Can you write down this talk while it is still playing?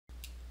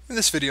In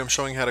this video I'm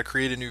showing how to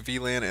create a new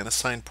VLAN and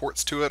assign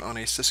ports to it on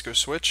a Cisco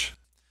switch.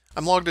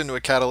 I'm logged into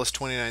a Catalyst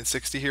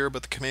 2960 here,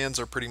 but the commands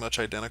are pretty much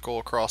identical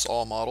across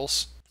all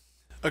models.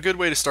 A good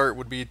way to start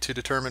would be to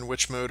determine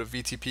which mode of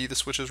VTP the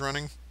switch is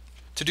running.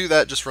 To do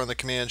that, just run the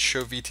command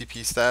show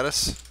VTP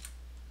status.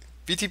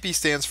 VTP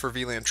stands for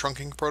VLAN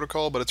trunking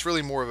protocol, but it's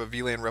really more of a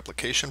VLAN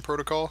replication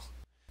protocol.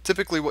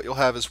 Typically what you'll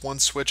have is one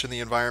switch in the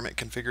environment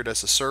configured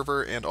as a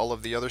server and all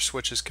of the other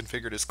switches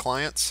configured as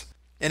clients.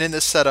 And in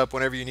this setup,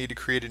 whenever you need to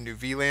create a new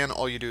VLAN,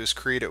 all you do is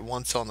create it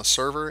once on the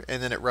server,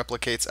 and then it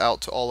replicates out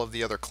to all of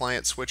the other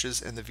client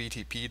switches in the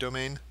VTP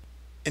domain.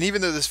 And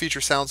even though this feature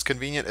sounds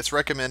convenient, it's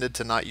recommended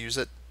to not use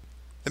it.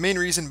 The main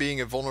reason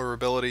being a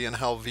vulnerability in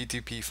how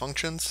VTP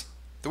functions.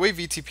 The way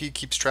VTP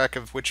keeps track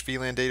of which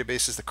VLAN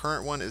database is the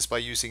current one is by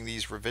using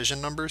these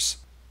revision numbers.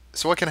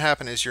 So what can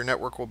happen is your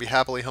network will be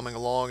happily humming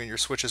along and your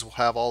switches will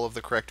have all of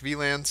the correct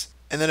VLANs.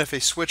 And then if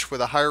a switch with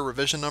a higher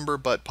revision number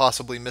but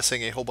possibly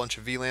missing a whole bunch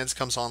of VLANs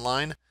comes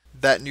online,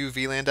 that new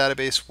VLAN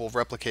database will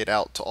replicate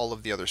out to all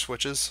of the other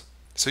switches.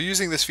 So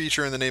using this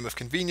feature in the name of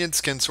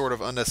convenience can sort of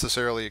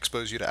unnecessarily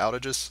expose you to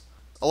outages.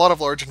 A lot of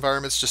large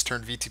environments just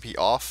turn VTP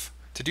off.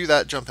 To do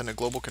that, jump into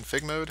global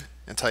config mode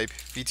and type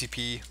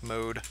VTP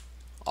mode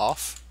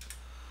off.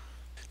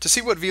 To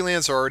see what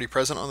VLANs are already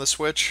present on the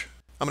switch,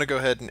 I'm going to go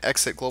ahead and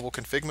exit global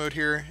config mode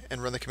here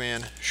and run the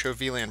command show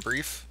Vlan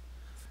Brief.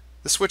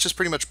 The switch is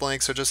pretty much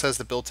blank, so it just has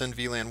the built-in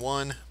VLAN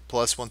 1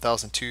 plus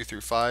 1002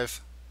 through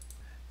 5.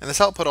 And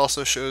this output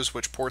also shows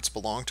which ports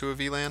belong to a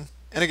VLAN.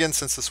 And again,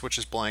 since the switch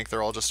is blank,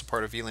 they're all just a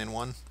part of VLAN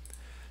 1.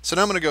 So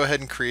now I'm going to go ahead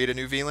and create a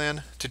new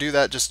VLAN. To do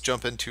that, just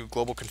jump into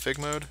global config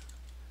mode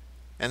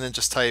and then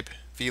just type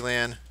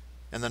VLAN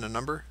and then a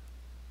number.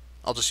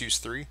 I'll just use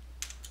 3.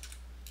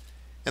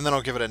 And then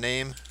I'll give it a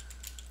name,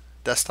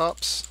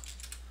 desktops.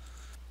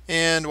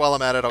 And while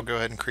I'm at it, I'll go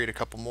ahead and create a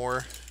couple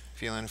more.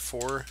 VLAN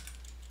 4.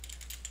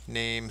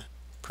 Name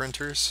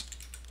printers,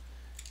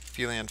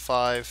 VLAN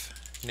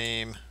 5,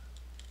 name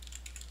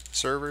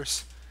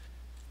servers,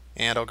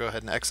 and I'll go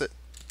ahead and exit.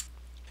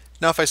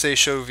 Now if I say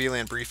show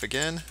VLAN brief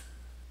again,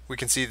 we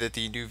can see that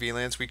the new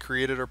VLANs we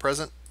created are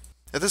present.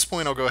 At this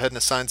point I'll go ahead and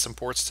assign some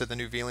ports to the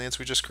new VLANs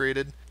we just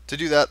created. To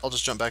do that, I'll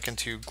just jump back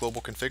into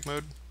global config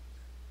mode,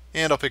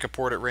 and I'll pick a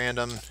port at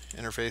random,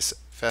 interface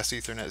fast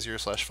Ethernet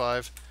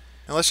 0/5.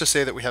 And let's just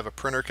say that we have a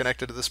printer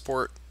connected to this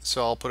port,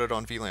 so I'll put it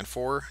on VLAN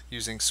 4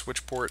 using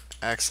switch port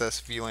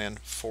access VLAN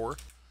 4.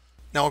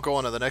 Now I'll go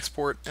on to the next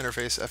port,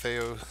 interface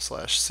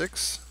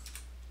FAO/6.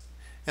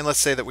 And let's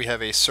say that we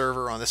have a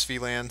server on this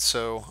VLAN,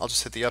 so I'll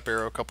just hit the up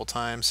arrow a couple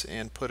times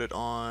and put it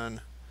on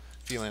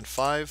VLAN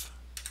 5.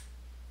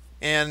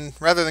 And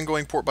rather than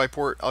going port by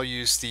port, I'll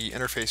use the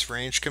interface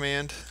range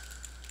command,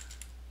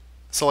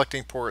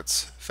 selecting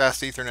ports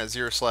fast Ethernet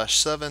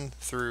 0/7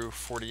 through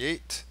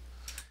 48.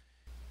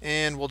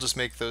 And we'll just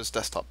make those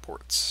desktop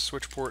ports.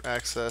 Switch port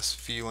access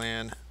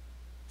VLAN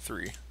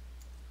 3.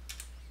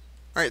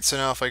 Alright, so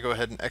now if I go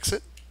ahead and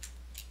exit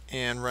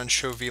and run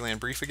show VLAN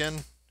brief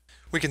again,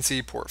 we can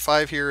see port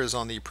 5 here is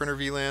on the printer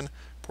VLAN,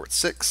 port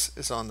 6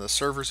 is on the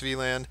server's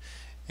VLAN,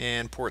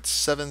 and ports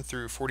 7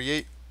 through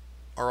 48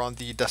 are on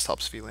the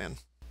desktop's VLAN.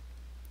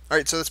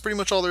 Alright, so that's pretty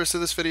much all there is to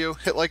this video.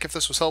 Hit like if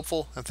this was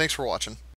helpful, and thanks for watching.